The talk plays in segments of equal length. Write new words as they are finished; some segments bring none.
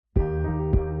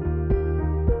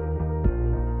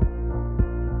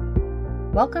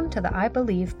Welcome to the I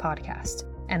Believe podcast,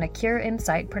 and a Cure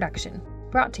Insight production,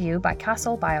 brought to you by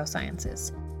Castle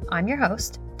Biosciences. I'm your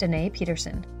host, Danae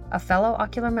Peterson, a fellow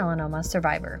ocular melanoma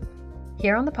survivor.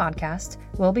 Here on the podcast,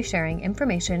 we'll be sharing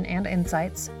information and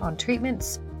insights on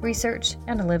treatments, research,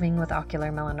 and living with ocular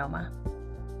melanoma.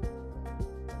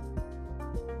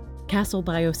 Castle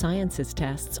Biosciences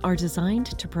tests are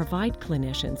designed to provide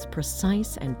clinicians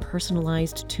precise and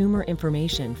personalized tumor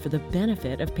information for the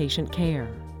benefit of patient care.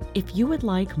 If you would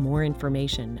like more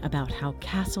information about how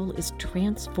Castle is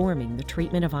transforming the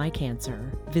treatment of eye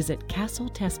cancer, visit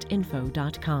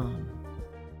castletestinfo.com.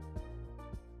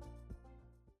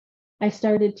 I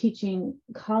started teaching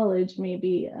college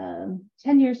maybe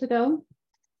 10 years ago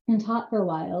and taught for a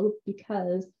while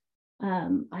because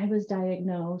I was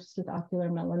diagnosed with ocular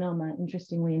melanoma,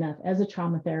 interestingly enough, as a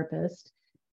trauma therapist,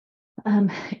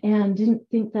 and didn't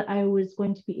think that I was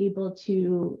going to be able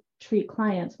to treat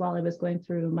clients while I was going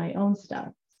through my own stuff.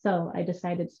 So I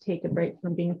decided to take a break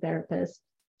from being a therapist,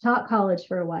 taught college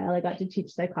for a while. I got to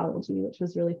teach psychology, which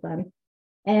was really fun.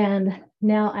 And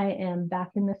now I am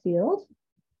back in the field.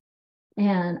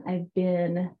 And I've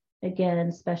been,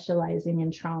 again, specializing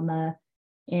in trauma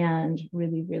and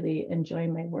really, really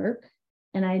enjoying my work.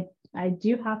 And I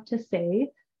do have to say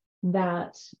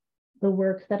that the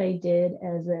work that I did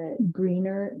as a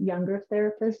greener, younger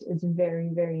therapist is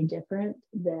very, very different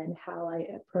than how I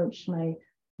approach my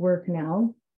work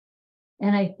now.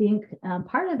 And I think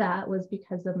part of that was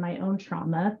because of my own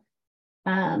trauma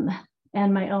and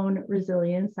my own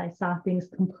resilience. I saw things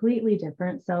completely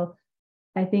different. So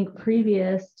I think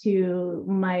previous to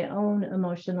my own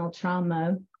emotional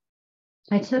trauma,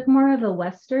 I took more of a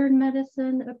Western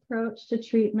medicine approach to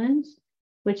treatment,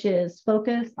 which is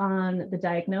focus on the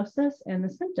diagnosis and the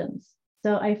symptoms.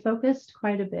 So I focused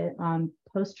quite a bit on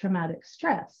post-traumatic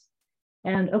stress.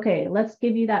 And okay, let's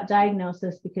give you that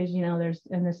diagnosis because, you know,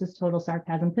 and this is total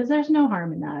sarcasm, because there's no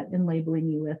harm in that, in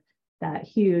labeling you with that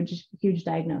huge, huge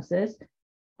diagnosis.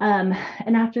 And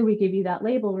after we give you that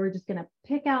label, we're just going to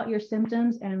pick out your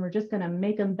symptoms and we're just going to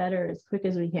make them better as quick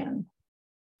as we can.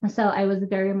 So I was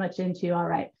very much into, all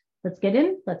right, let's get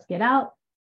in, let's get out,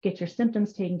 get your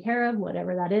symptoms taken care of,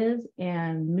 whatever that is,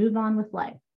 and move on with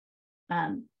life.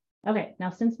 Okay, now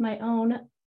since my own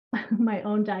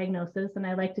diagnosis, and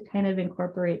I like to kind of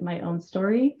incorporate my own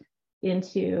story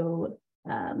into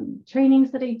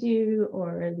trainings that I do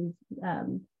or these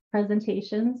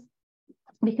presentations,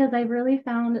 because I really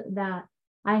found that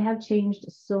I have changed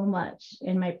so much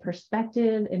in my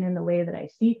perspective and in the way that I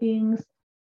see things.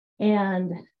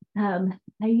 And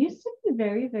I used to be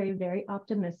very, very, very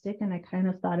optimistic. And I kind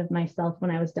of thought of myself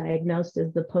when I was diagnosed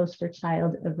as the poster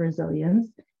child of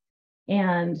resilience.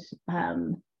 And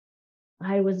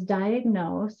I was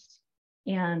diagnosed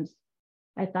and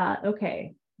I thought,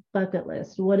 okay, bucket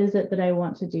list. What is it that I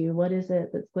want to do? What is it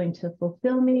that's going to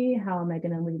fulfill me? How am I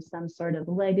going to leave some sort of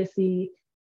legacy?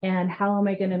 And how am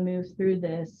I going to move through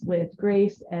this with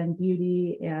grace and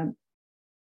beauty? And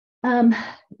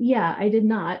I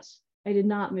did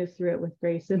not move through it with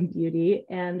grace and beauty.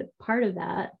 And part of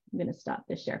that, I'm going to stop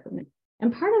this share for a minute.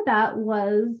 And part of that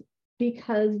was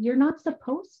because you're not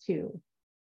supposed to.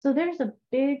 So there's a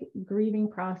big grieving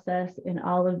process in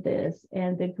all of this.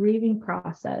 And the grieving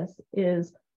process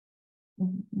is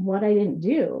what I didn't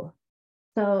do.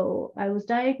 So I was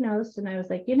diagnosed and I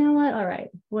was like, you know what? All right,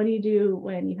 what do you do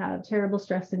when you have terrible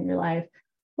stress in your life?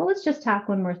 Well, let's just tack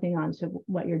one more thing on to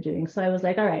what you're doing. So I was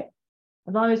like, all right,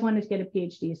 I've always wanted to get a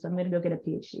Ph.D., so I'm going to go get a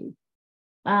Ph.D.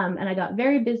 And I got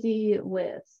very busy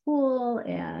with school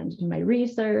and my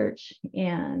research.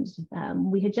 And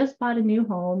we had just bought a new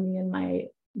home, me and my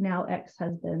now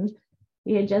ex-husband.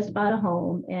 We had just bought a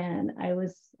home and I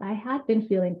had been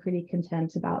feeling pretty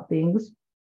content about things.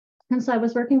 And so I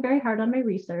was working very hard on my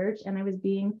research and I was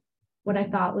being what I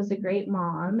thought was a great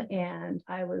mom. And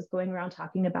I was going around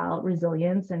talking about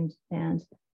resilience and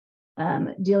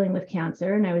dealing with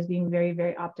cancer. And I was being very,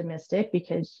 very optimistic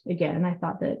because, again, I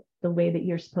thought that the way that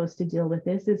you're supposed to deal with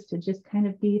this is to just kind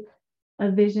of be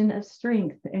a vision of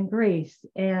strength and grace.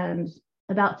 And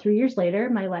about 3 years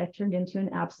later, my life turned into an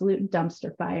absolute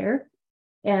dumpster fire.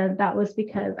 And that was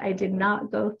because I did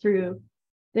not go through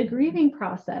the grieving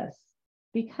process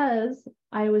because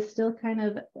I was still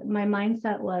my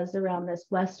mindset was around this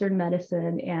Western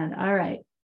medicine and, all right,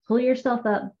 pull yourself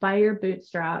up by your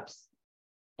bootstraps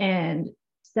and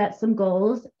set some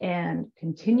goals and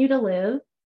continue to live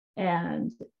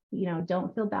and, you know,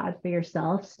 don't feel bad for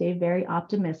yourself, stay very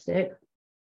optimistic.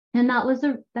 And that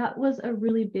was a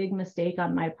really big mistake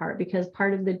on my part because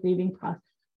part of the grieving process,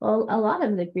 well, a lot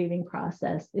of the grieving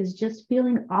process is just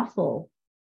feeling awful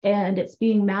and it's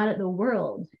being mad at the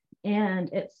world and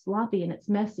it's sloppy and it's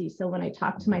messy. So when I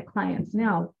talk to my clients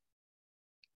now,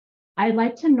 I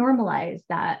like to normalize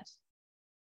that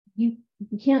you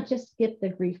can't just skip the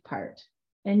grief part,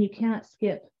 and you can't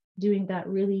skip doing that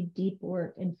really deep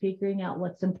work and figuring out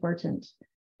what's important,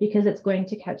 because it's going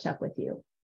to catch up with you.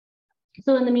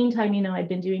 So in the meantime, I'd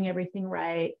been doing everything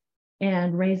right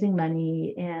and raising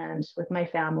money and with my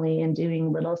family and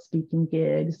doing little speaking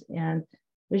gigs, and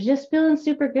was just feeling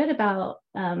super good about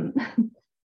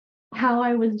how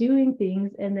I was doing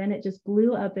things. And then it just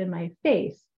blew up in my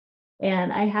face.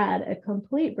 And I had a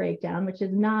complete breakdown, which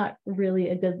is not really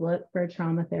a good look for a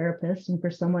trauma therapist and for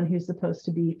someone who's supposed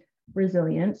to be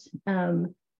resilient.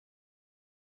 And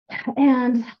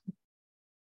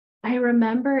I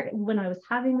remember when I was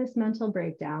having this mental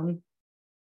breakdown,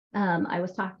 I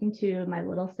was talking to my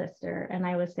little sister, and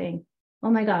I was saying, oh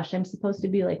my gosh, I'm supposed to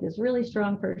be like this really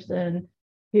strong person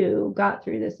who got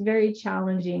through this very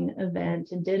challenging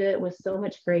event and did it with so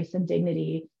much grace and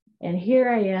dignity. And here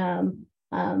I am.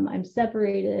 I'm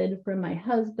separated from my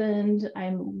husband.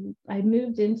 I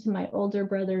moved into my older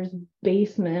brother's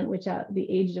basement, which at the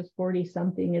age of 40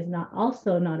 something is not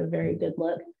a very good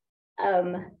look.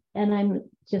 And I'm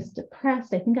just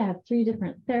depressed. I think I have 3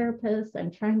 different therapists.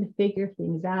 I'm trying to figure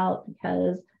things out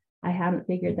because I hadn't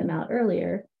figured them out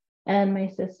earlier. And my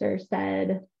sister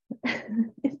said,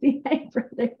 is my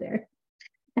brother there?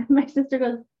 And my sister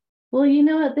goes, well, you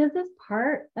know what? This is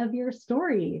part of your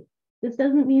story. This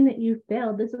doesn't mean that you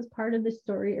failed. This is part of the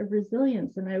story of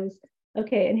resilience. And I was,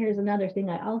 okay, and here's another thing.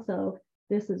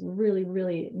 This is really,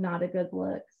 really not a good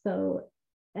look. So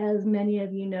as many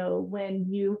of you know, when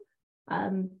you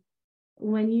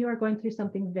are going through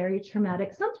something very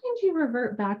traumatic, sometimes you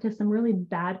revert back to some really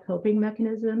bad coping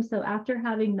mechanisms. So after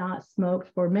having not smoked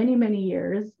for many, many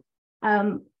years,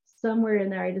 somewhere in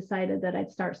there, I decided that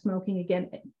I'd start smoking again.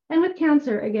 And with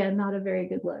cancer, again, not a very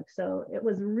good look. So it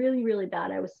was really, really bad.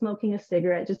 I was smoking a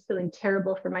cigarette, just feeling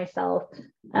terrible for myself,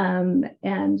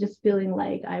 and just feeling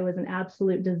like I was an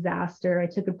absolute disaster. I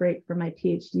took a break from my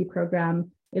Ph.D.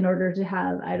 program in order to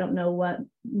have, I don't know what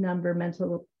number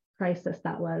mental crisis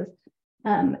that was.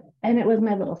 And it was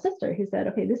my little sister who said,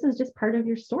 okay, this is just part of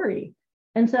your story.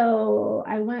 And so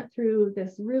I went through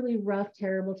this really rough,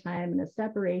 terrible time in a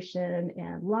separation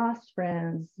and lost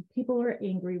friends. People were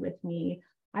angry with me.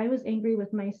 I was angry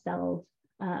with myself.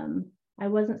 I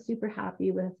wasn't super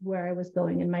happy with where I was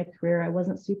going in my career. I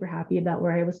wasn't super happy about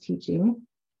where I was teaching.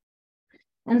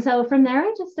 And so from there,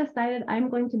 I just decided I'm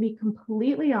going to be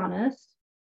completely honest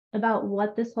about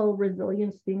what this whole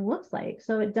resilience thing looks like.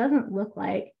 So it doesn't look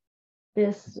like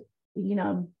this,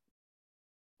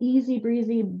 easy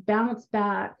breezy, bounce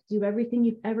back, do everything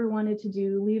you've ever wanted to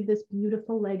do, leave this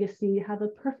beautiful legacy, have a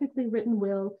perfectly written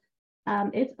will.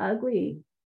 It's ugly.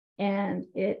 And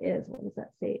it is, what does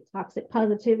that say? Toxic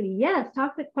positivity. Yes,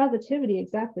 toxic positivity.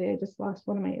 Exactly. I just lost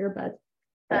one of my earbuds.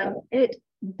 It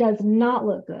does not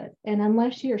look good. And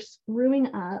unless you're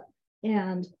screwing up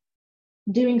and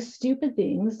doing stupid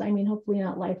things, hopefully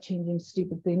not life-changing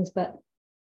stupid things, but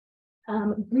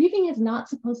grieving is not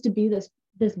supposed to be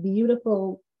this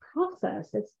beautiful process.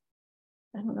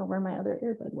 I don't know where my other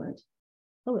earbud went.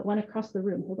 Oh, it went across the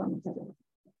room. Hold on a second.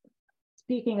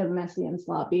 Speaking of messy and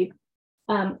sloppy.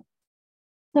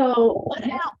 So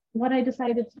what I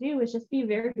decided to do is just be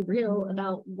very real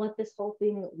about what this whole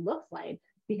thing looks like,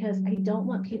 because I don't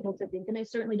want people to think, and I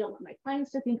certainly don't want my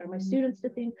clients to think or my students to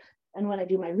think, and when I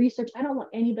do my research, I don't want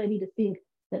anybody to think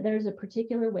that there's a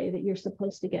particular way that you're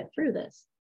supposed to get through this,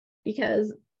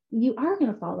 because you are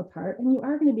going to fall apart and you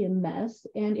are going to be a mess.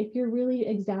 And if you're really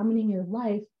examining your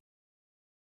life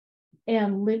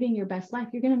and living your best life,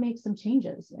 you're going to make some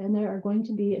changes. And there are going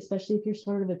to be, especially if you're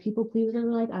sort of a people pleaser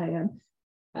like I am,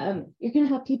 you're going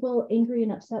to have people angry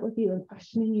and upset with you and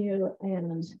questioning you.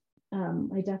 And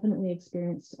I definitely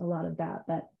experienced a lot of that,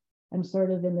 but I'm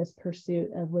sort of in this pursuit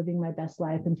of living my best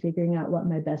life and figuring out what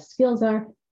my best skills are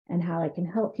and how I can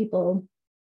help people.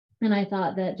 And I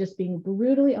thought that just being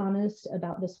brutally honest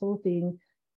about this whole thing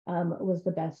was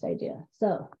the best idea.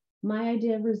 So my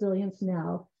idea of resilience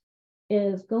now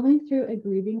is going through a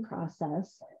grieving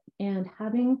process and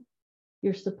having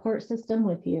your support system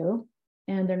with you.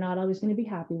 And they're not always going to be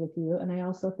happy with you. And I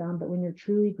also found that when you're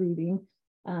truly grieving,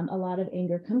 a lot of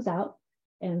anger comes out.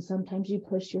 And sometimes you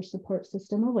push your support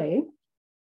system away.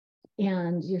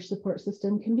 And your support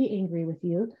system can be angry with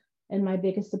you. And my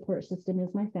biggest support system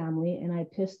is my family, and I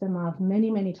piss them off many,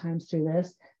 many times through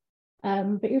this.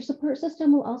 But your support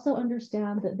system will also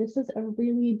understand that this is a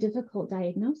really difficult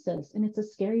diagnosis, and it's a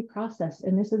scary process.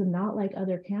 And this is not like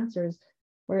other cancers,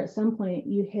 where at some point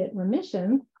you hit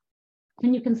remission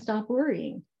and you can stop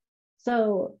worrying.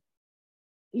 So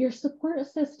your support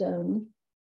system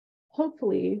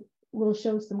hopefully will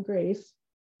show some grace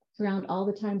around all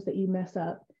the times that you mess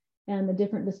up and the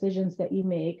different decisions that you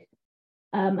make,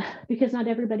 because not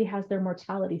everybody has their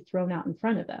mortality thrown out in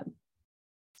front of them.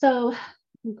 So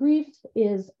grief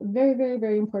is very, very,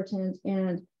 very important.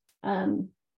 And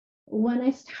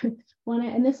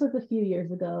and this was a few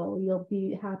years ago, you'll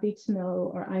be happy to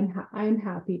know, or I'm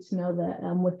happy to know that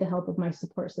with the help of my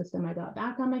support system, I got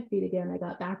back on my feet again. I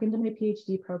got back into my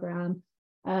PhD program.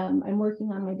 I'm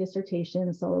working on my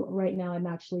dissertation. So right now I'm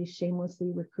actually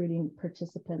shamelessly recruiting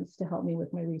participants to help me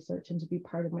with my research and to be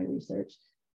part of my research.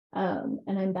 And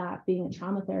I'm back being a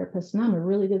trauma therapist, and I'm a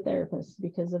really good therapist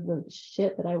because of the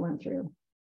shit that I went through.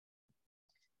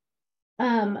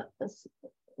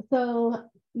 So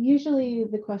usually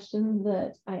the question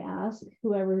that I ask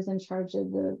whoever's in charge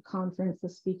of the conference, the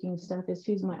speaking stuff, is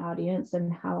who's my audience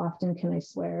and how often can I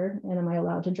swear? And am I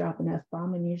allowed to drop an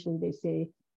F-bomb? And usually they say,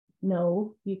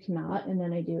 no, you cannot. And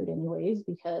then I do it anyways,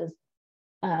 because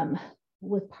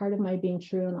with part of my being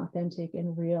true and authentic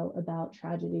and real about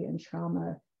tragedy and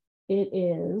trauma, it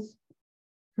is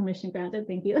permission granted.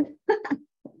 Thank you.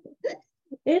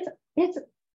 It's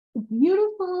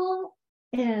beautiful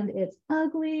and it's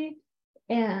ugly.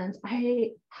 And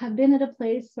I have been at a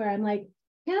place where I'm like,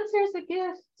 cancer is a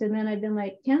gift. And then I've been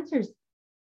like, cancer's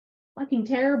fucking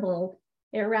terrible.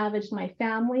 It ravaged my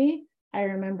family. I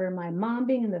remember my mom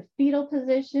being in the fetal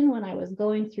position when I was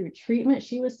going through treatment.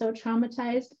 She was so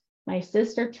traumatized. My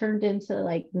sister turned into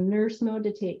like nurse mode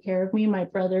to take care of me. My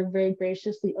brother very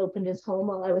graciously opened his home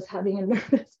while I was having a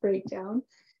nervous breakdown.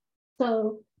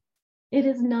 So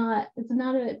it's not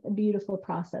a beautiful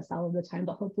process all of the time,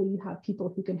 but hopefully you have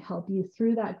people who can help you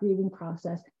through that grieving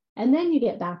process. And then you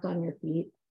get back on your feet.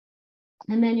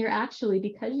 And then you're actually,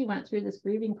 because you went through this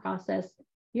grieving process,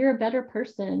 you're a better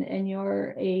person and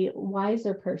you're a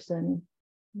wiser person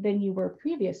than you were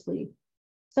previously.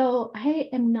 So I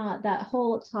am not that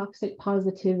whole toxic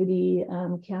positivity,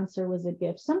 cancer was a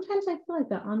gift. Sometimes I feel like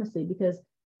that, honestly, because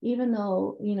even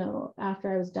though,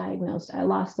 after I was diagnosed, I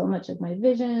lost so much of my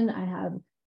vision, I have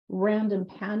random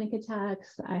panic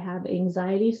attacks, I have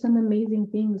anxiety, some amazing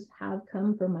things have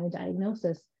come from my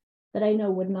diagnosis that I know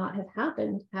would not have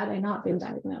happened had I not been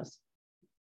diagnosed.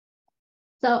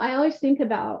 So I always think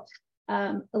about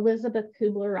Elizabeth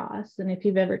Kubler-Ross, and if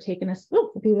you've ever taken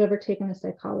a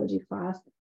psychology class,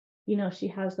 she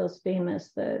has those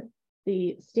famous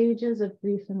the stages of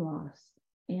grief and loss,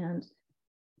 and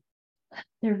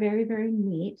they're very, very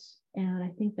neat. And I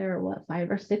think there are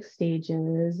 5 or 6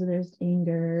 stages. There's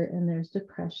anger, and there's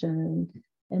depression,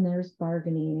 and there's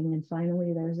bargaining, and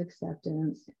finally there's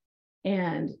acceptance.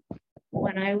 And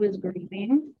when I was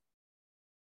grieving,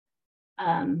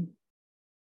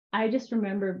 I just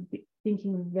remember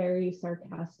thinking very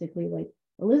sarcastically, like,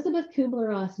 Elizabeth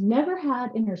Kubler-Ross never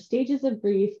had in her stages of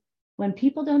grief when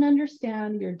people don't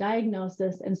understand your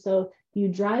diagnosis. And so you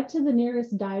drive to the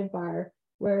nearest dive bar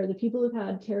where the people who've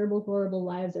had terrible, horrible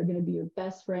lives are going to be your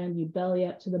best friend. You belly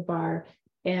up to the bar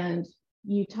and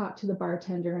you talk to the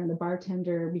bartender, and the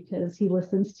bartender, because he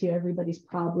listens to everybody's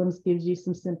problems, gives you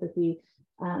some sympathy.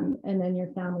 And then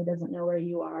your family doesn't know where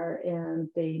you are, and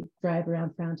they drive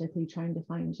around frantically trying to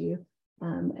find you.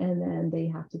 And then they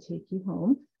have to take you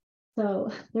home.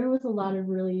 So there was a lot of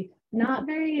really not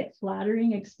very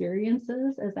flattering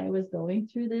experiences as I was going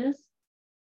through this,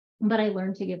 but I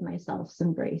learned to give myself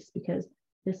some grace because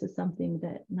this is something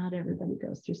that not everybody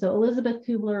goes through. So Elizabeth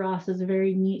Kubler-Ross's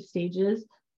very neat stages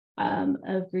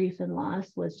of grief and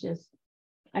loss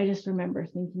I just remember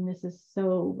thinking, this is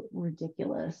so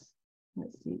ridiculous.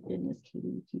 Let's see, goodness,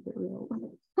 Katie, keep it real.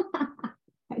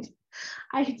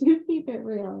 I do keep it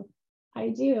real. I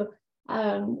do.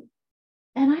 And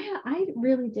I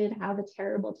really did have a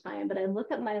terrible time, but I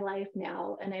look at my life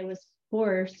now and I was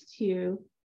forced to,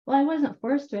 I wasn't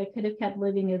forced to, I could have kept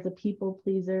living as a people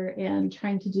pleaser and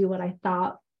trying to do what I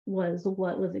thought was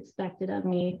what was expected of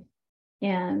me.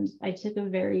 And I took a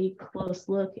very close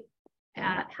look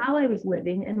at how I was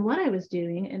living and what I was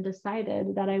doing and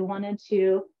decided that I wanted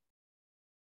to,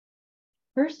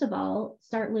 first of all,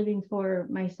 start living for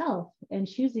myself and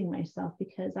choosing myself,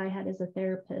 because I had, as a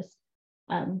therapist,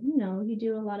 you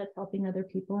do a lot of helping other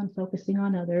people and focusing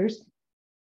on others,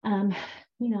 and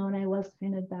I was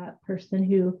kind of that person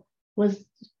who was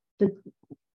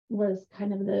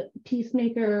kind of the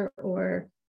peacemaker, or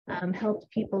helped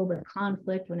people with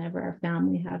conflict whenever our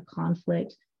family had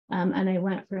conflict. And I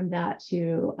went from that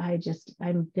to,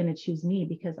 I'm going to choose me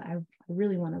because I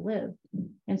really want to live.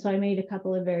 And so I made a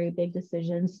couple of very big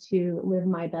decisions to live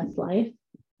my best life,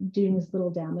 doing as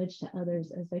little damage to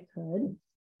others as I could.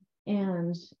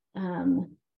 And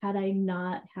had I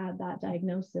not had that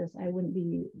diagnosis, I wouldn't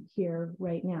be here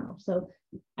right now. So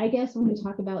I guess when we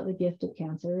talk about the gift of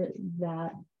cancer,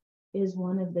 that is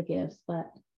one of the gifts.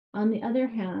 But on the other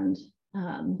hand,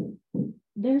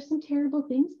 there's some terrible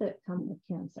things that come with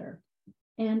cancer.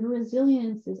 And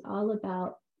resilience is all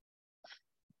about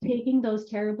taking those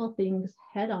terrible things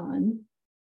head on.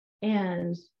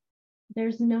 And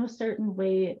there's no certain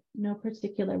way, no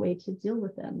particular way to deal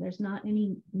with them. There's not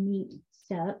any neat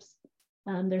steps.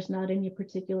 There's not any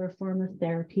particular form of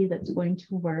therapy that's going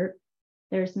to work.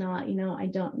 There's not, I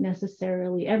don't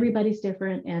necessarily, everybody's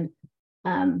different. And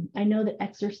I know that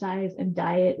exercise and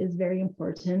diet is very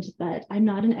important, but I'm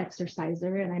not an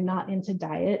exerciser and I'm not into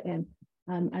diet. And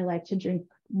I like to drink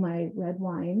my red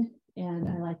wine and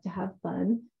I like to have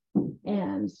fun.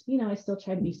 And, I still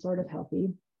try to be sort of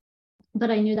healthy.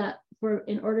 But I knew that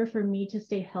in order for me to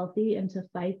stay healthy and to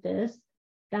fight this,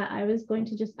 that I was going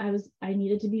to I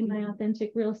needed to be my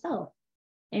authentic real self.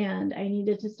 And I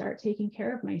needed to start taking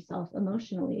care of myself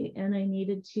emotionally. And I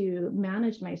needed to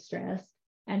manage my stress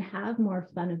and have more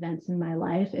fun events in my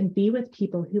life and be with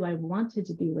people who I wanted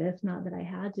to be with, not that I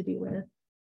had to be with.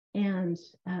 And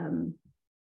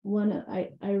I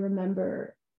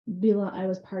remember I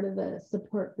was part of a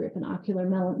support group, an ocular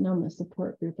melanoma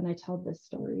support group. And I tell this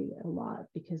story a lot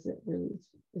because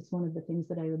it's one of the things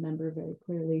that I remember very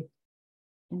clearly.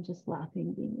 And just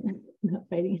laughing, being not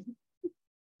fighting.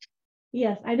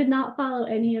 Yes, I did not follow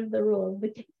any of the rules,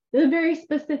 the very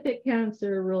specific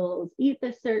cancer rules. Eat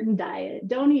this certain diet,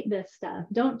 don't eat this stuff,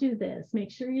 don't do this,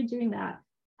 make sure you're doing that.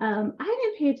 I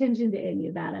didn't pay attention to any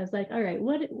of that. I was like, all right,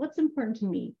 what's important to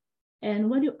me? And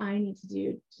what do I need to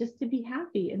do just to be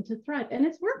happy and to thrive? And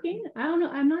it's working. I don't know,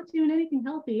 I'm not doing anything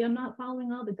healthy. I'm not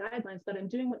following all the guidelines, but I'm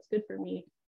doing what's good for me,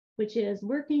 which is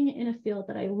working in a field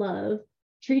that I love,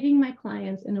 treating my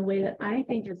clients in a way that I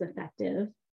think is effective,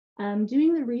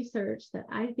 doing the research that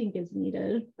I think is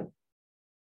needed,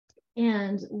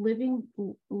 and living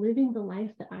the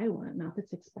life that I want, not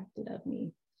that's expected of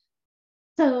me.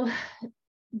 So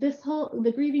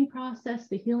the grieving process,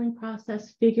 the healing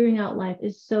process, figuring out life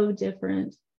is so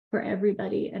different for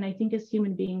everybody. And I think as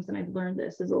human beings, and I've learned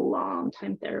this as a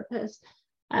long-time therapist,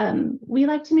 we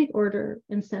like to make order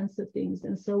and sense of things.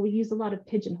 And so we use a lot of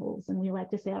pigeonholes, and we like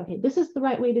to say, okay, this is the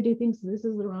right way to do things. This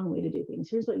is the wrong way to do things.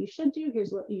 Here's what you should do.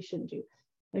 Here's what you shouldn't do.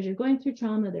 As you're going through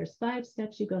trauma, there's 5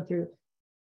 steps you go through,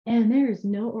 and there is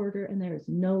no order and there is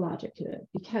no logic to it.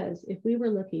 Because if we were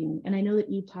looking, and I know that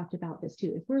Eve talked about this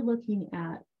too, if we're looking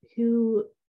at who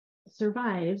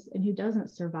survives and who doesn't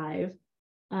survive,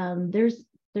 there's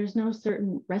no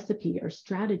certain recipe or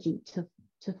strategy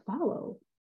to follow.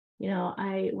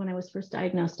 When I was first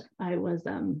diagnosed, I was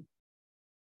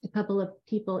a couple of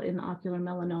people in the ocular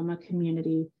melanoma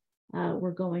community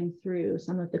were going through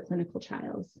some of the clinical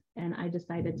trials, and I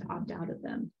decided to opt out of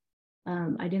them.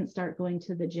 I didn't start going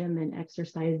to the gym and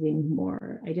exercising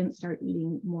more. I didn't start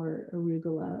eating more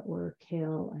arugula or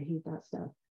kale. I hate that stuff.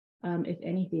 If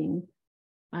anything,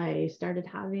 I started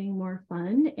having more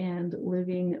fun and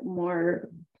living more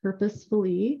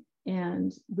purposefully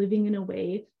and living in a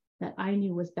way that I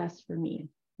knew was best for me,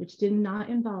 which did not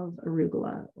involve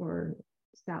arugula or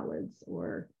salads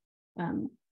or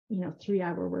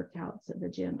 3-hour workouts at the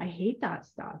gym. I hate that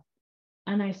stuff,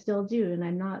 and I still do. And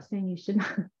I'm not saying you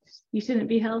shouldn't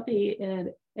be healthy and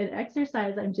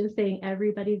exercise. I'm just saying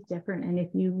everybody's different, and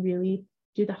if you really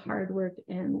do the hard work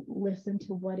and listen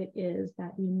to what it is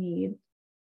that you need,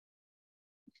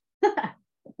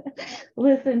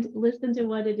 listen to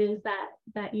what it is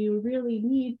that you really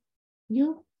need,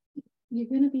 you're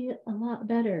going to be a lot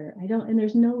better. And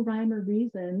there's no rhyme or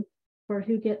reason for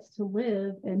who gets to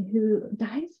live and who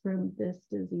dies from this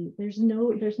disease. There's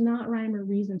not rhyme or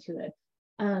reason to it.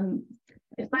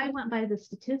 If I went by the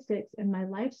statistics and my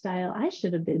lifestyle, I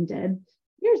should have been dead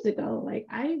years ago. Like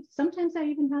sometimes I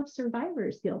even have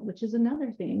survivor's guilt, which is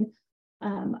another thing.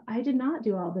 I did not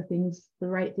do all the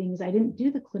right things. I didn't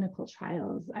do the clinical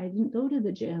trials. I didn't go to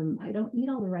the gym. I don't eat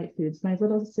all the right foods. My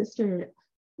little sister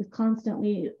is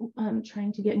constantly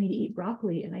trying to get me to eat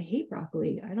broccoli, and I hate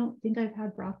broccoli. I don't think I've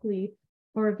had broccoli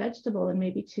or a vegetable in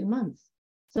maybe 2 months.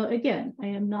 So again, I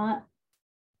am not,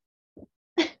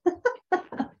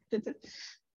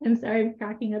 I'm sorry, I'm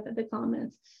cracking up at the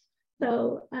comments.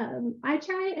 So I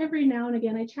try every now and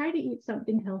again, I try to eat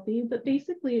something healthy, but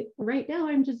basically right now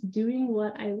I'm just doing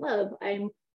what I love. I'm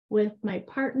with my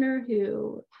partner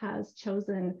who has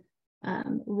chosen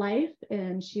life,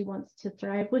 and she wants to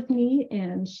thrive with me,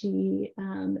 and she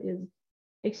is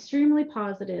extremely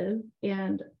positive.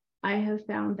 And I have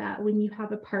found that when you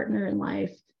have a partner in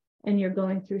life and you're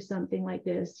going through something like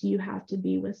this, you have to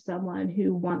be with someone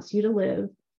who wants you to live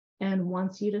and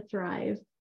wants you to thrive,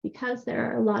 because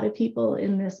there are a lot of people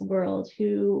in this world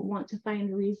who want to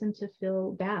find reason to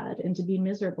feel bad and to be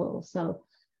miserable. So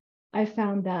I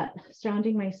found that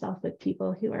surrounding myself with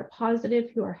people who are positive,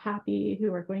 who are happy,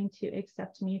 who are going to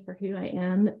accept me for who I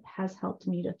am has helped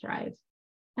me to thrive.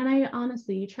 And I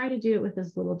honestly try to do it with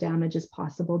as little damage as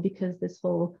possible, because this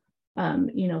whole,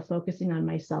 focusing on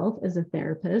myself as a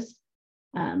therapist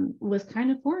was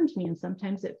kind of foreign to me. And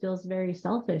sometimes it feels very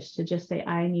selfish to just say,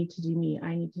 I need to do me,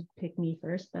 I need to pick me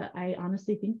first. But I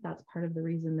honestly think that's part of the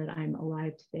reason that I'm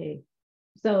alive today.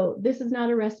 So this is not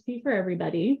a recipe for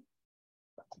everybody.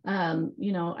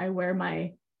 I wear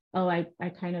I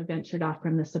kind of ventured off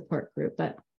from the support group,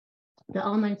 but the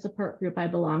online support group I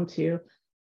belong to,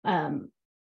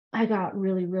 I got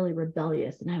really, really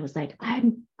rebellious. And I was like,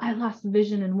 I lost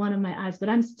vision in one of my eyes, but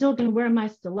I'm still going to wear my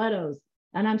stilettos,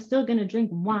 and I'm still going to drink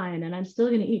wine, and I'm still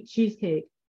going to eat cheesecake.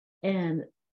 And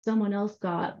someone else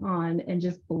got on and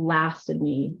just blasted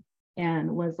me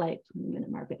and was like,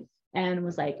 and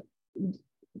was like,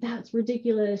 that's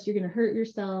ridiculous. You're going to hurt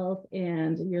yourself,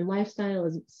 and your lifestyle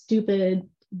is stupid.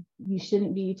 You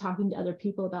shouldn't be talking to other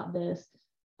people about this.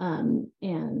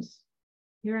 And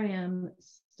here I am,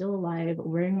 still alive,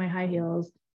 wearing my high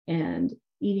heels and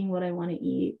eating what I want to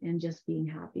eat and just being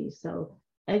happy. So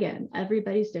again,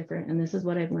 everybody's different. And this is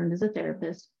what I've learned as a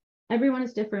therapist. Everyone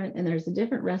is different, and there's a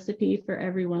different recipe for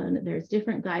everyone. There's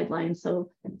different guidelines. So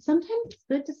sometimes it's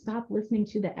good to stop listening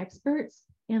to the experts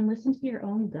and listen to your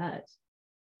own gut.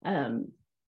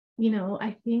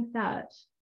 I think that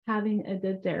having a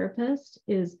good therapist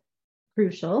is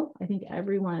crucial. I think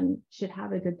everyone should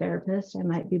have a good therapist. I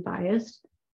might be biased,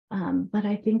 but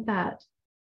I think that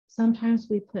sometimes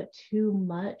we put too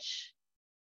much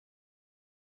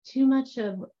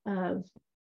of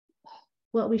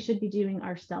what we should be doing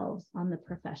ourselves on the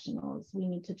professionals. We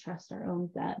need to trust our own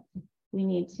gut. We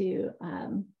need to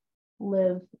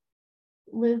live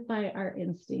by our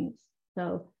instincts.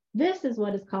 So this is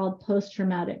what is called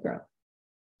post-traumatic growth.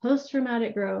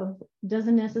 Post-traumatic growth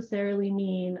doesn't necessarily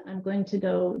mean I'm going to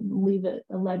go leave a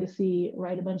legacy,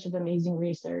 write a bunch of amazing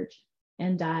research,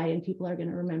 and die, and people are going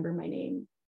to remember my name.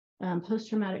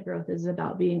 Post-traumatic growth is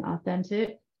about being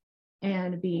authentic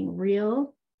and being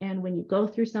real. And when you go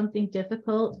through something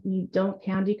difficult, you don't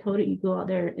candy coat it. You go out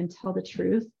there and tell the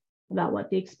truth about what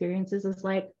the experiences is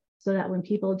like, so that when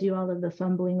people do all of the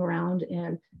fumbling around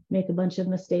and make a bunch of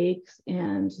mistakes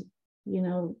and,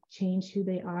 change who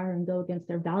they are and go against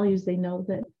their values, they know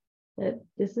that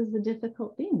this is a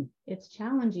difficult thing. It's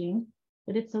challenging,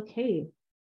 but it's okay.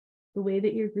 The way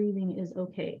that you're grieving is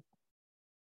okay.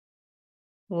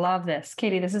 Love this.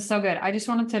 Katie, this is so good. I just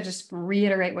wanted to just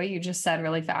reiterate what you just said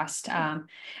really fast. And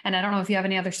I don't know if you have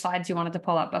any other slides you wanted to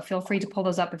pull up, but feel free to pull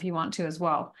those up if you want to as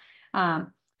well.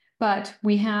 But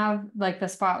we have like the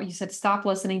spot you said, stop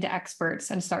listening to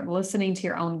experts and start listening to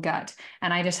your own gut.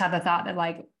 And I just had the thought that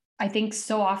I think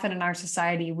so often in our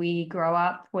society, we grow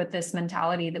up with this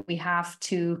mentality that we have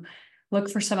to look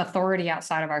for some authority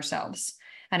outside of ourselves.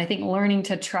 And I think learning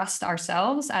to trust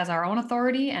ourselves as our own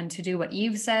authority, and to do what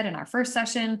Eve said in our first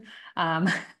session,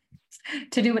 of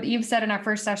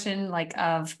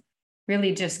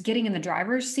really just getting in the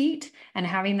driver's seat and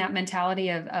having that mentality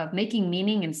of making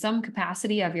meaning in some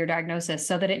capacity of your diagnosis,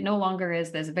 so that it no longer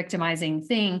is this victimizing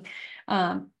thing.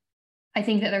 I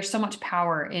think that there's so much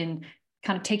power in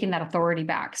kind of taking that authority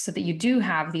back, so that you do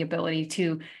have the ability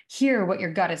to hear what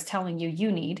your gut is telling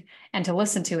you need, and to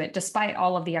listen to it despite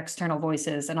all of the external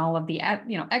voices and all of the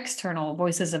external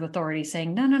voices of authority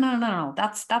saying, no,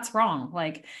 that's wrong.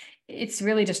 It's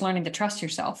really just learning to trust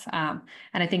yourself. And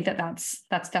I think that's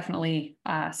definitely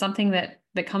something that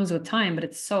comes with time, but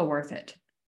it's so worth it.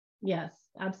 Yes,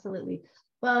 absolutely.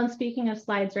 Well, and speaking of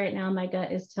slides right now, my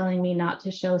gut is telling me not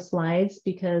to show slides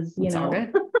because, It's all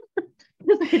good.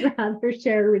 I'd rather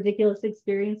share ridiculous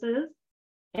experiences.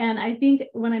 And I think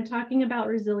when I'm talking about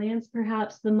resilience,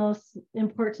 perhaps the most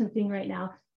important thing right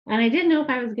now, and I didn't know if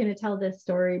I was going to tell this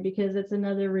story because it's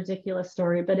another ridiculous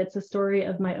story, but it's a story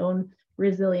of my own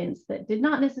resilience that did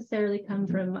not necessarily come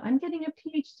from, I'm getting a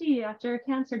Ph.D. after a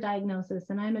cancer diagnosis,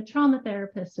 and I'm a trauma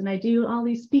therapist, and I do all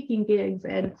these speaking gigs,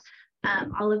 and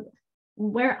all of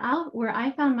where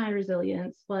I found my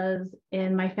resilience was,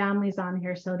 and my family's on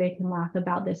here so they can laugh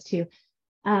about this too.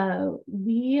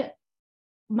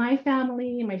 My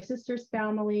family, my sister's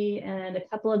family, and a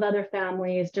couple of other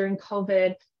families during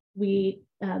COVID, we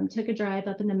took a drive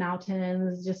up in the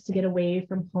mountains just to get away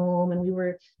from home, and we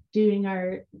were doing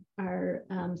our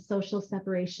social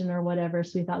separation or whatever.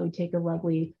 So we thought we'd take a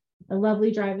lovely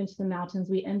drive into the mountains.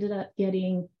 We ended up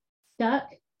getting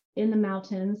stuck in the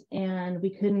mountains, and we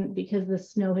couldn't, because the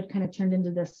snow had kind of turned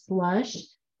into this slush,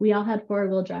 we all had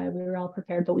 4-wheel drive. We were all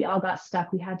prepared, but we all got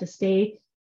stuck. We had to stay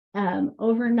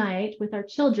overnight with our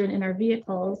children in our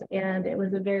vehicles. And it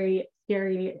was a very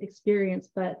scary experience,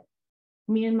 but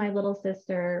me and my little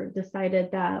sister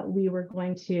decided that we were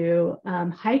going to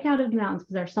hike out of the mountains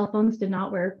because our cell phones did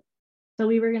not work. So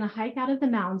we were going to hike out of the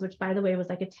mountains, which by the way was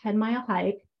like a 10-mile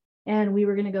hike, and we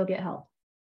were going to go get help.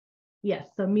 Yes,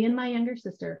 so me and my younger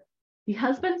sister. The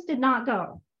husbands did not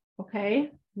go. Okay.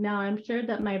 Now I'm sure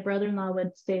that my brother-in-law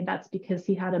would say that's because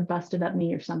he had a busted up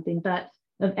knee or something, but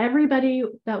of everybody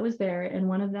that was there, and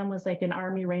one of them was like an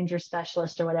Army Ranger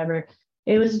specialist or whatever,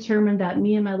 it was determined that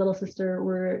me and my little sister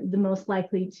were the most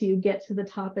likely to get to the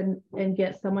top and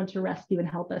get someone to rescue and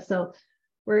help us. So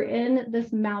we're in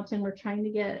this mountain, we're trying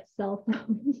to get cell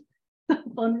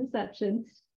phone reception,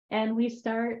 and we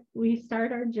start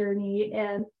our journey.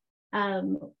 And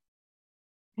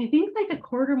I think like a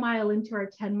quarter mile into our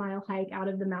 10-mile hike out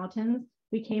of the mountains,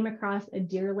 we came across a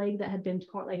deer leg that had been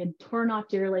torn, like a torn off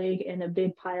deer leg and a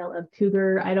big pile of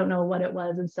cougar. I don't know what it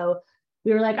was. And so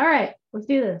we were like, all right, let's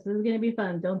do this. This is going to be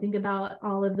fun. Don't think about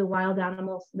all of the wild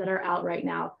animals that are out right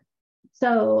now.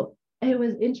 So it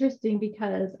was interesting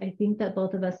because I think that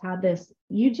both of us had this,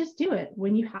 you just do it.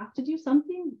 When you have to do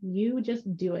something, you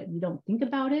just do it. You don't think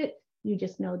about it. You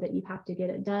just know that you have to get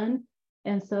it done.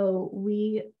 And so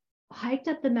we hiked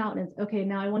up the mountains. Okay,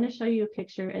 now I want to show you a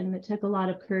picture, and it took a lot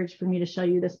of courage for me to show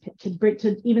you this,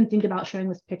 to even think about showing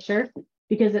this picture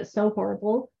because it's so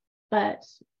horrible. But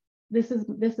this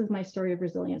is my story of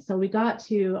resilience. So we got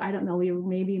to, I don't know, we were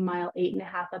maybe mile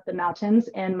 8.5 up the mountains,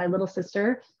 and my little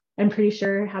sister, I'm pretty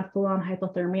sure, had full-on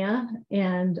hypothermia,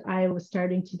 and I was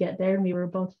starting to get there, and we were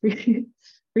both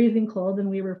freezing cold, and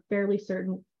we were fairly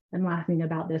certain, I'm laughing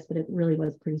about this, but it really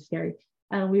was pretty scary.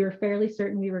 We were fairly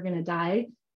certain we were going to die.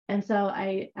 And so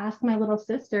I asked my little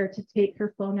sister to take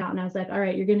her phone out, and I was like, all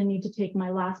right, you're going to need to take my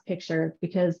last picture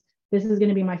because this is going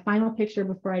to be my final picture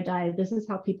before I die. This is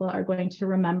how people are going to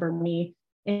remember me.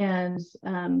 And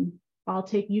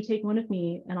you take one of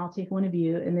me and I'll take one of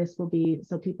you. And this will be,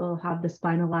 so people have this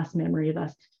final last memory of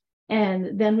us.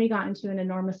 And then we got into an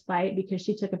enormous fight because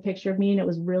she took a picture of me and it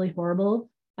was really horrible.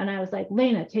 And I was like,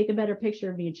 Lena, take a better picture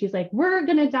of me. And she's like, we're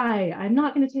going to die. I'm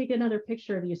not going to take another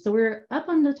picture of you. So we're up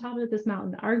on the top of this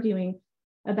mountain arguing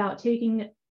about taking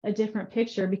a different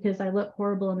picture because I look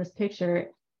horrible in this picture.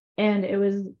 And it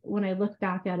was, when I look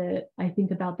back at it, I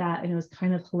think about that, and it was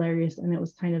kind of hilarious, and it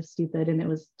was kind of stupid, and it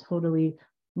was totally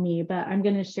me. But I'm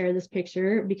going to share this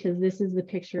picture because this is the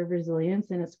picture of resilience,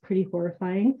 and it's pretty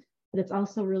horrifying, but it's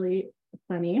also really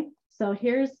funny. So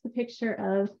here's the picture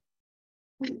of,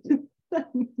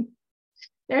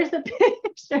 there's a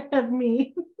picture of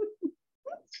me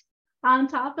on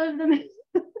top of the,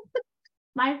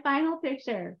 my final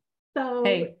picture. So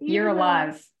hey, you're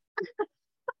alive.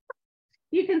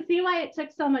 You can see why it took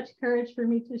so much courage for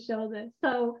me to show this.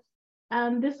 So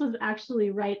this was actually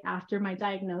right after my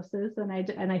diagnosis. And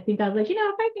I think I was like, if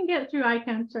I can get through eye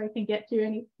cancer, I can get through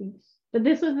anything. But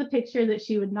this was the picture that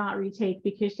she would not retake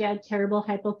because she had terrible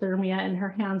hypothermia and her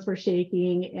hands were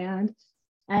shaking.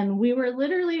 And we were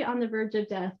literally on the verge of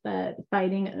death, but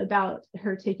fighting about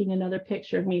her taking another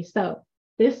picture of me. So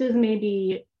this is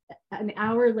maybe an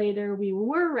hour later. We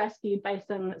were rescued by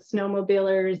some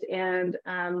snowmobilers, and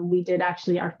we did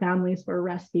actually, our families were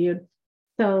rescued.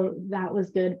 So that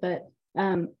was good. But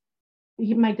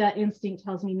my gut instinct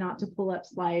tells me not to pull up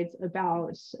slides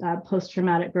about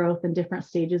post-traumatic growth and different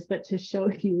stages, but to show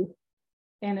you,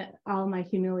 and all my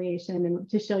humiliation, and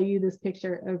to show you this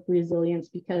picture of resilience,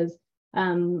 because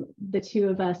the two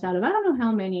of us out of, I don't know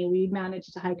how many, we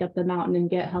managed to hike up the mountain and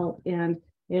get help. And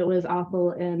it was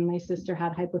awful. And my sister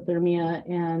had hypothermia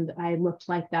and I looked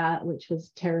like that, which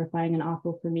was terrifying and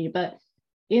awful for me. But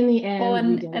in the end, well,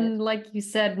 and like you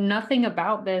said, nothing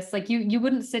about this, like you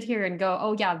wouldn't sit here and go,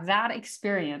 oh yeah, that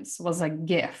experience was a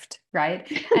gift, right?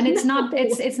 And it's not,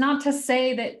 it's not to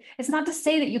say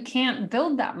that you can't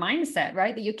build that mindset,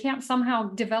 right? That you can't somehow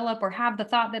develop or have the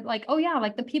thought that like, oh yeah,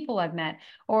 like the people I've met,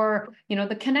 or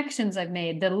the connections I've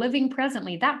made, the living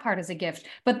presently, that part is a gift.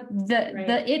 But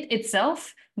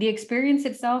the experience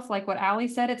itself, like what Ali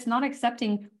said, it's not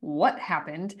accepting what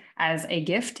happened as a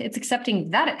gift. It's accepting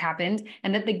that it happened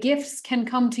and that the gifts can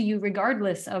come to you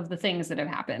regardless of the things that have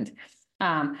happened.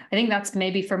 I think that's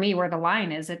maybe for me where the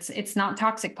line is. It's not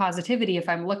toxic positivity if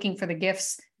I'm looking for the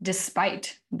gifts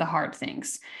despite the hard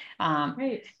things.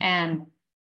 Right. And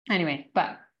anyway,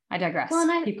 but I digress. Well,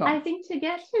 and I think to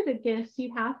get to the gifts,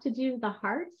 you have to do the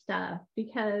hard stuff,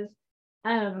 because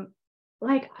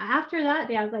like after that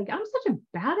day, I was like, I'm such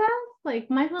a badass.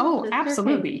 Like my little sister,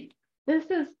 absolutely.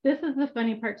 this is the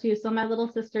funny part too. So my little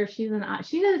sister, she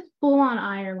does full on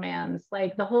Ironmans,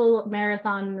 like the whole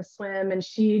marathon and the swim, and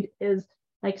she is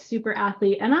like super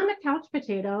athlete. And I'm a couch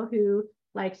potato who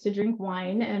likes to drink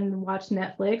wine and watch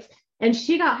Netflix. And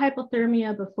she got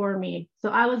hypothermia before me. So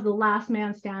I was the last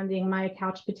man standing, my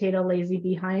couch potato lazy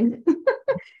behind.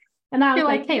 And I was You're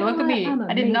like, hey, look at me.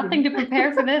 I did nothing to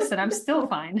prepare for this and I'm still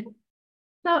fine.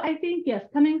 So I think, yes,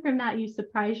 coming from that, you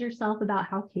surprise yourself about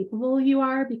how capable you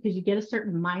are because you get a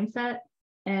certain mindset,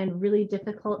 and really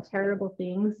difficult, terrible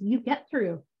things you get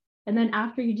through. And then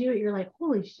after you do it, you're like,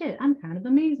 holy shit, I'm kind of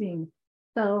amazing.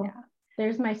 So yeah.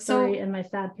 There's my story and my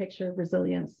sad picture of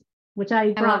resilience, which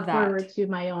I brought forward to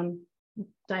my own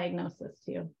diagnosis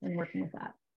too, and working with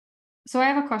that. So I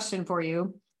have a question for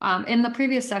you. In the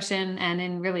previous session and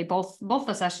in really both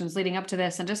the sessions leading up to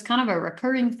this, and just kind of a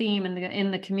recurring theme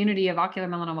in the community of ocular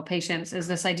melanoma patients is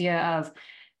this idea of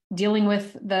dealing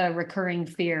with the recurring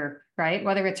fear, right?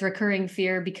 Whether it's recurring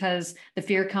fear because the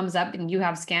fear comes up and you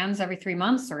have scans every 3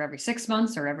 months or every 6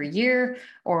 months or every year,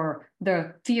 or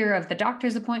the fear of the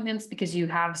doctor's appointments because you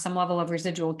have some level of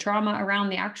residual trauma around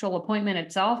the actual appointment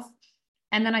itself.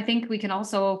 And then I think we can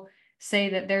also say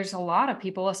that there's a lot of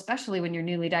people, especially when you're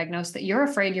newly diagnosed, that you're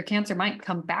afraid your cancer might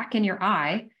come back in your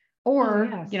eye,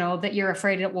 or, you know, that you're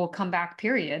afraid it will come back,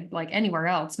 period, like anywhere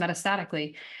else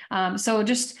metastatically. So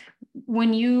just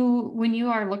when you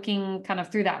are looking kind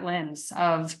of through that lens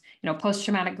of, you know,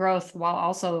 post-traumatic growth while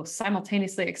also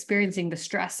simultaneously experiencing the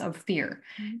stress of fear,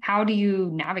 how do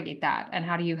you navigate that? And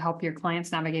how do you help your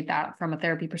clients navigate that from a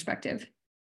therapy perspective?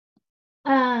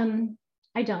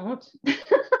 I don't.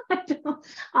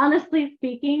 Honestly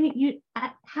speaking,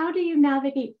 how do you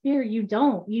navigate fear? You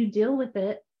don't. You deal with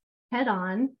it head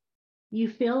on. You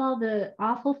feel all the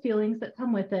awful feelings that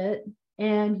come with it,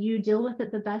 and you deal with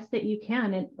it the best that you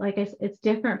can. And like I said, it's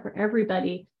different for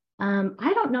everybody.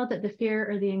 I don't know that the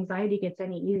fear or the anxiety gets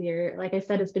any easier. Like I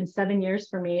said, it's been 7 years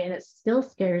for me, and it still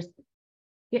scares.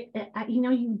 You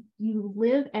know, you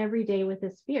live every day with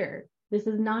this fear. This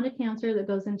is not a cancer that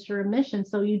goes into remission,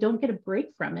 so you don't get a break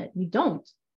from it.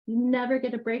 You never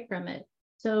get a break from it.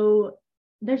 So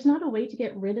there's not a way to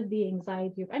get rid of the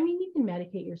anxiety. I mean, you can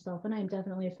medicate yourself, and I'm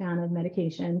definitely a fan of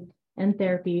medication and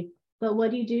therapy. But what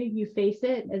do? You face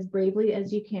it as bravely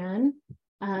as you can,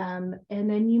 and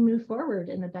then you move forward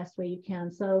in the best way you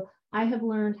can. So I have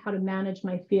learned how to manage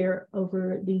my fear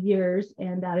over the years,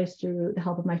 and that is through the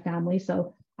help of my family.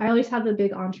 So I always have a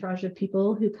big entourage of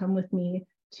people who come with me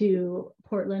to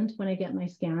Portland when I get my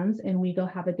scans, and we go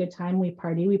have a good time. We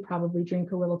party. We probably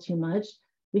drink a little too much.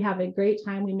 We have a great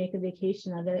time. We make a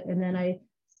vacation of it. And then I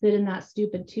sit in that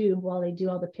stupid tube while they do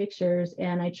all the pictures,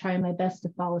 and I try my best to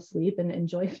fall asleep and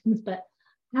enjoy things. But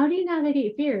how do you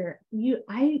navigate fear? You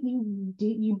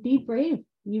be brave.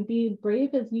 You be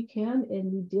brave as you can,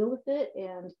 and you deal with it.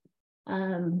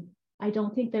 And I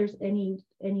don't think there's any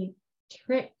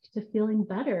trick to feeling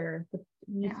better.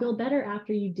 You feel better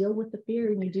after you deal with the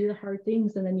fear and you do the hard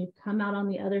things, and then you come out on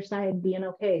the other side being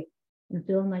okay and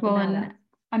feeling like a badass.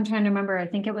 I'm trying to remember, I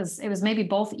think it was maybe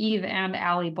both Eve and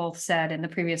Allie both said in the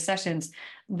previous sessions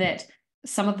that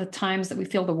some of the times that we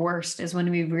feel the worst is when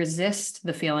we resist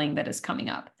the feeling that is coming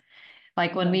up.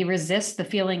 Like when we resist the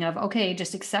feeling of, okay,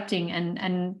 just accepting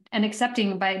and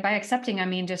accepting, by accepting, I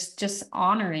mean, just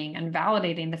honoring and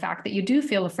validating the fact that you do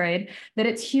feel afraid, that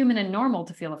it's human and normal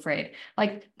to feel afraid.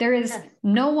 Like there is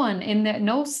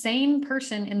no sane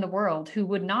person in the world who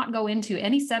would not go into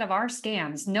any set of our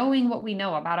scans, knowing what we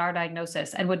know about our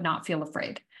diagnosis, and would not feel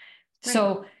afraid. Right.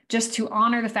 So just to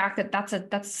honor the fact that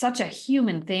that's such a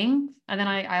human thing. And then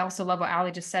I also love what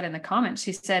Allie just said in the comments.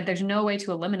 She said, there's no way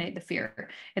to eliminate the fear.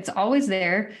 It's always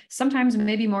there. Sometimes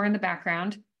maybe more in the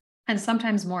background, and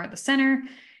sometimes more at the center.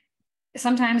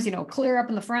 Sometimes, you know, clear up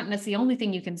in the front, and it's the only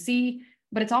thing you can see,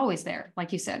 but it's always there,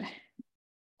 like you said.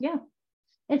 Yeah,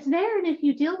 it's there. And if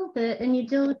you deal with it and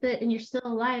you're still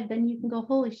alive, then you can go,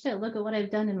 holy shit, look at what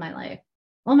I've done in my life.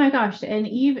 Oh my gosh. And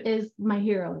Eve is my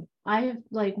hero. I have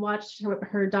like watched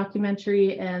her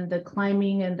documentary and the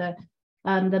climbing and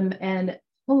and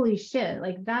holy shit,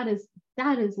 like that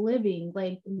is living.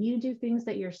 Like you do things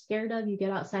that you're scared of, you get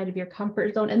outside of your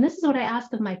comfort zone. And this is what I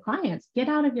ask of my clients: get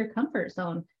out of your comfort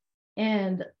zone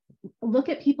and look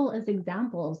at people as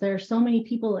examples. There are so many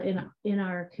people in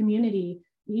our community,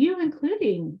 you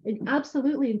including,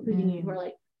 absolutely including you, who are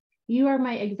like, you are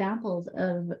my examples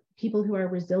of people who are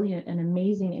resilient and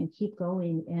amazing and keep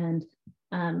going. And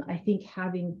I think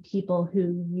having people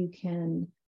who you can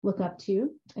look up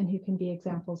to and who can be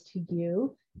examples to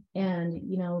you. And,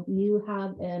 you know, you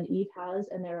have and Eve has,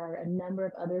 and there are a number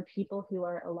of other people who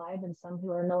are alive and some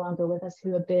who are no longer with us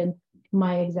who have been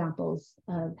my examples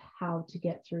of how to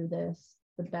get through this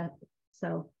the best.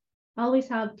 So always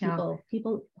have people,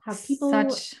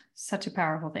 Such a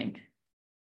powerful thing.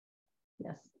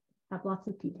 Yes, have lots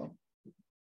of people.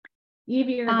 Eve,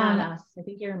 you're a badass. I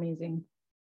think you're amazing.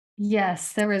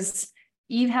 Yes,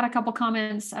 Eve had a couple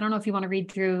comments. I don't know if you want to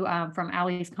read through from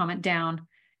Allie's comment down.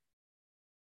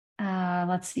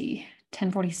 Let's see,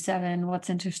 1047. What's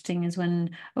interesting is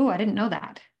when, I didn't know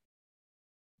that.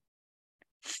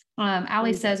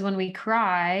 Allie says when we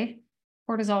cry,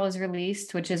 cortisol is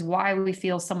released, which is why we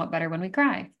feel somewhat better when we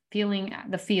cry. Feeling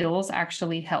the feels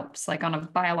actually helps, like on a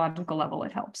biological level,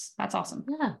 it helps. That's awesome.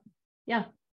 Yeah.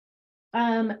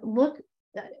 Look,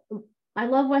 I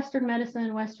love Western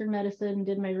medicine. Western medicine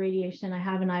did my radiation. I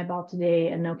have an eyeball today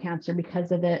and no cancer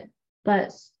because of it.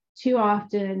 But too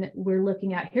often we're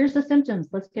looking at, here's the symptoms,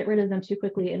 let's get rid of them too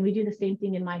quickly. And we do the same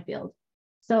thing in my field.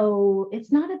 So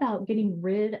it's not about getting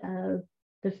rid of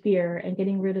the fear and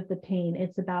getting rid of the pain.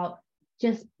 It's about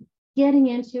just getting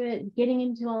into it, getting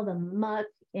into all the muck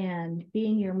and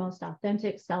being your most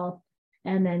authentic self,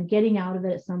 and then getting out of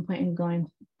it at some point and going,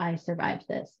 I survived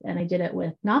this. And I did it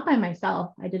not by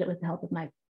myself. I did it with the help of my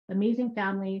amazing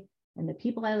family and the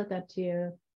people I look up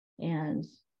to. And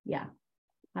yeah,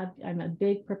 I'm a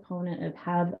big proponent of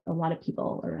have a lot of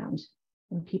people around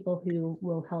and people who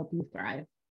will help you thrive.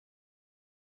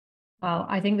 Well,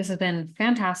 I think this has been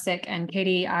fantastic. And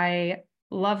Katie, I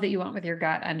love that you went with your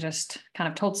gut and just kind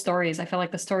of told stories. I feel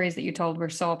like the stories that you told were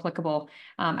so applicable.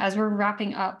 As we're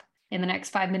wrapping up in the next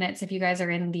 5 minutes, if you guys are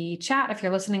in the chat, if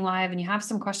you're listening live and you have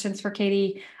some questions for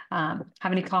Katie, have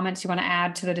any comments you want to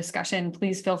add to the discussion,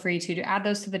 please feel free to add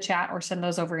those to the chat or send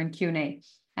those over in Q&A.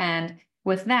 And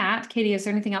with that, Katie, is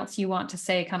there anything else you want to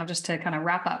say kind of just to kind of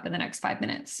wrap up in the next 5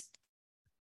 minutes?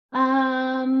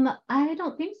 I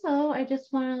don't think so. I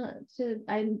just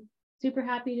I'm super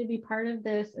happy to be part of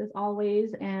this as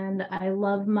always. And I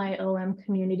love my OM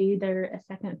community. They're a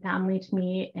second family to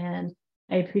me. And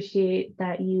I appreciate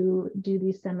that you do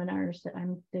these seminars.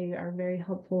 They are very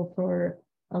helpful for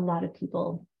a lot of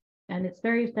people. And it's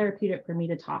very therapeutic for me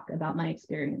to talk about my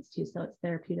experience too. So it's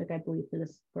therapeutic, I believe,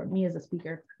 for me as a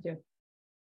speaker too.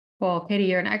 Well, Katie,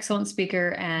 you're an excellent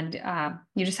speaker and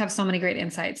you just have so many great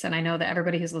insights. And I know that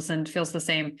everybody who's listened feels the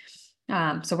same.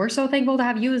 So we're so thankful to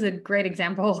have you as a great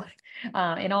example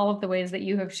in all of the ways that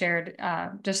you have shared,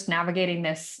 just navigating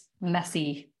this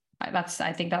messy.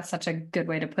 I think that's such a good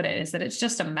way to put it, is that it's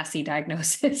just a messy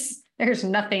diagnosis. There's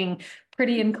nothing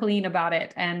pretty and clean about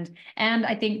it. And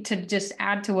I think to just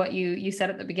add to what you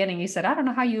said at the beginning, you said, I don't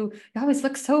know how you always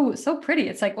look so pretty.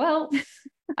 It's like, well,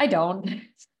 I don't.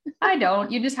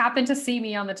 You just happen to see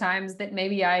me on the times that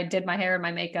maybe I did my hair and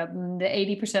my makeup. The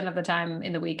 80% of the time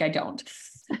in the week, I don't,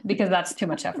 because that's too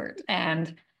much effort.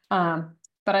 And,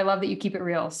 but I love that you keep it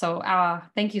real. So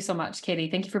thank you so much, Katie.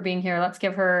 Thank you for being here. Let's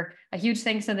give her a huge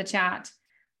thanks in the chat.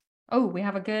 Oh, we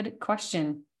have a good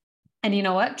question. And you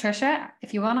know what, Trisha,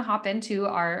 if you want to hop into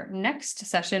our next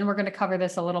session, we're going to cover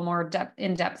this a little more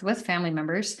in depth with family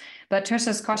members. But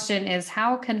Trisha's question is,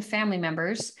 how can family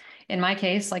members, in my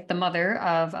case, like the mother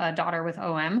of a daughter with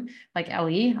OM, like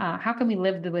Ellie, how can we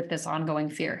live with this ongoing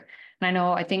fear? And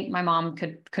I think my mom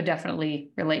could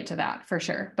definitely relate to that for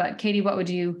sure. But Katie, what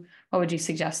would you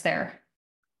suggest there?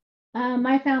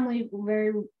 My family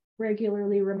very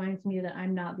regularly reminds me that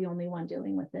I'm not the only one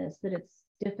dealing with this, that it's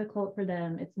difficult for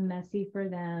them, it's messy for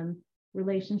them,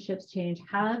 relationships change.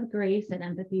 Have grace and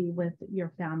empathy with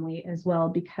your family as well,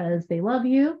 because they love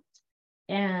you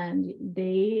and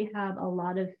they have a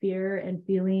lot of fear and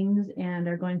feelings and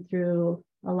are going through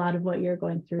a lot of what you're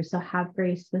going through. So have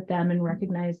grace with them and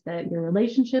recognize that your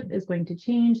relationship is going to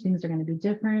change, things are going to be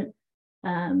different,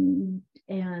 and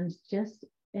just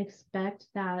expect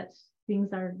that things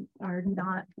are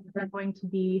not going to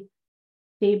be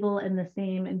stable and the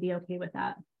same, and be okay with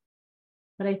that.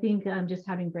 But I think just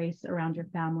having grace around your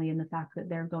family and the fact that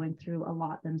they're going through a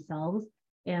lot themselves,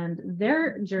 and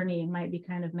their journey might be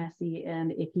kind of messy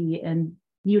and icky and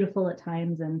beautiful at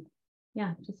times, and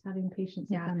just having patience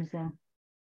with them as well.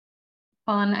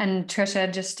 Well, and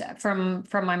Trisha, just from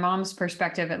my mom's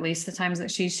perspective, at least the times that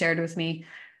she's shared with me,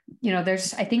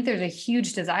 I think there's a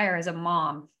huge desire as a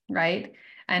mom, right?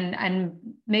 And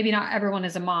maybe not everyone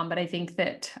is a mom, but I think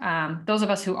that those of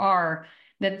us who are,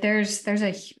 that there's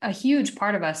a huge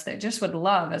part of us that just would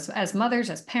love, as mothers,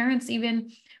 as parents even,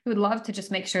 we would love to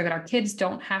just make sure that our kids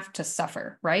don't have to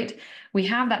suffer, right? We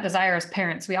have that desire as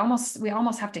parents. We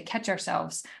almost have to catch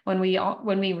ourselves when we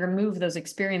remove those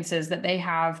experiences that they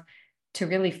have to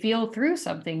really feel through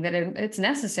something, that it's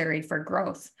necessary for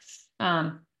growth.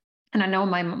 And I know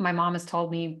my mom has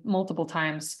told me multiple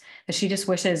times that she just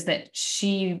wishes that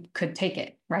she could take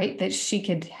it, right? That she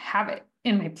could have it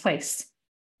in my place.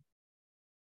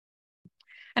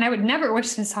 And I would never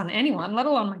wish this on anyone, let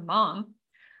alone my mom.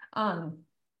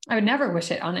 I would never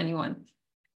wish it on anyone.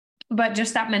 But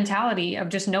just that mentality of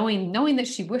just knowing that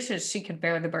she wishes she could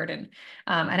bear the burden.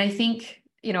 And I think,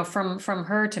 from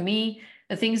her to me,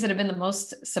 the things that have been the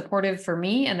most supportive for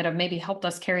me and that have maybe helped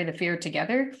us carry the fear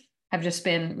together have just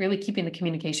been really keeping the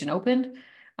communication open.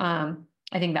 I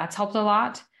think that's helped a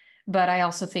lot. But I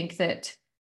also think that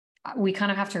we kind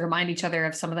of have to remind each other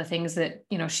of some of the things that,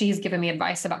 she's given me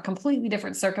advice about completely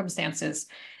different circumstances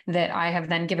that I have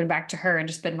then given back to her and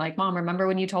just been like, Mom, remember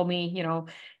when you told me,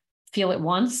 feel it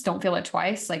once, don't feel it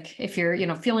twice. Like if you're,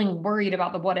 feeling worried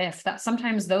about the what if, that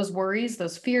sometimes those worries,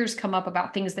 those fears come up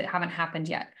about things that haven't happened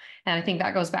yet. And I think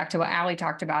that goes back to what Allie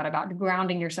talked about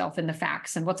grounding yourself in the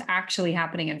facts and what's actually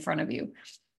happening in front of you.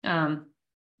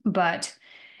 But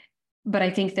I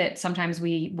think that sometimes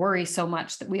we worry so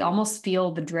much that we almost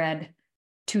feel the dread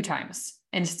 2 times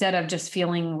instead of just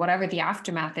feeling whatever the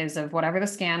aftermath is of whatever the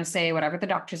scans say, whatever the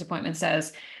doctor's appointment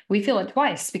says. We feel it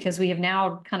twice because we have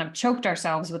now kind of choked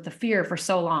ourselves with the fear for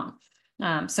so long.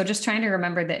 So just trying to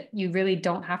remember that you really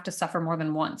don't have to suffer more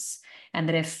than once. And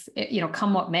that if,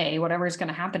 come what may, whatever is going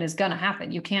to happen is going to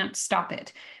happen. You can't stop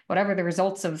it. Whatever the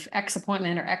results of X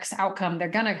appointment or X outcome, they're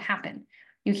going to happen.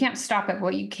 You can't stop it.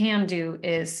 What you can do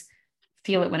is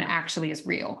feel it when it actually is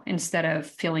real instead of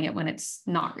feeling it when it's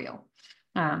not real.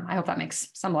 I hope that makes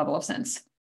some level of sense.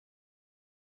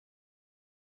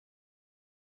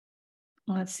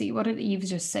 Let's see, what did Eve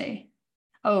just say?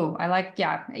 Oh,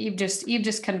 Eve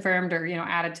just confirmed or,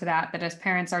 added to that as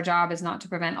parents, our job is not to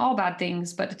prevent all bad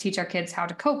things, but to teach our kids how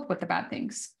to cope with the bad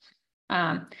things.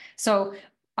 So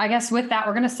I guess with that,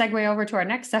 we're going to segue over to our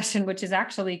next session, which is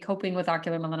actually coping with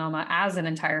ocular melanoma as an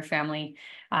entire family.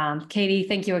 Katie,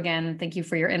 thank you again. Thank you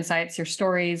for your insights, your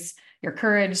stories, your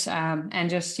courage, and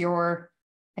just your,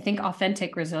 I think,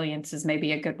 authentic resilience is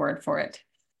maybe a good word for it.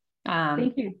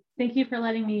 Thank you. Thank you for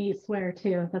letting me swear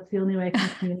too. That's the only way I can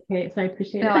communicate. So I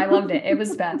appreciate it. No, I loved it. It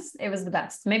was best. It was the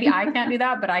best. Maybe I can't do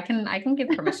that, but I can give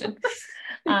permission.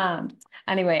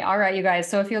 Anyway, all right, you guys.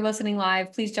 So if you're listening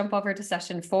live, please jump over to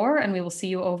session 4 and we will see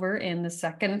you over in the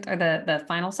second or the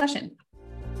final session.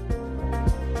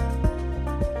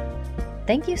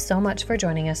 Thank you so much for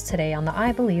joining us today on the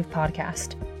I Believe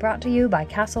podcast, brought to you by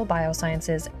Castle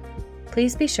Biosciences.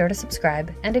 Please be sure to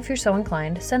subscribe, and if you're so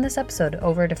inclined, send this episode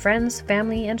over to friends,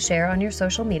 family, and share on your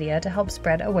social media to help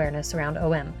spread awareness around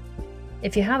OM.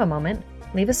 If you have a moment,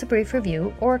 leave us a brief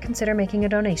review or consider making a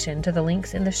donation to the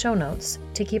links in the show notes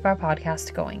to keep our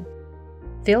podcast going.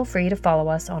 Feel free to follow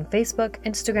us on Facebook,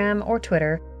 Instagram, or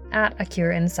Twitter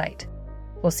 @AcureInsight.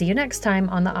 We'll see you next time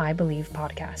on the I Believe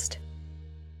podcast.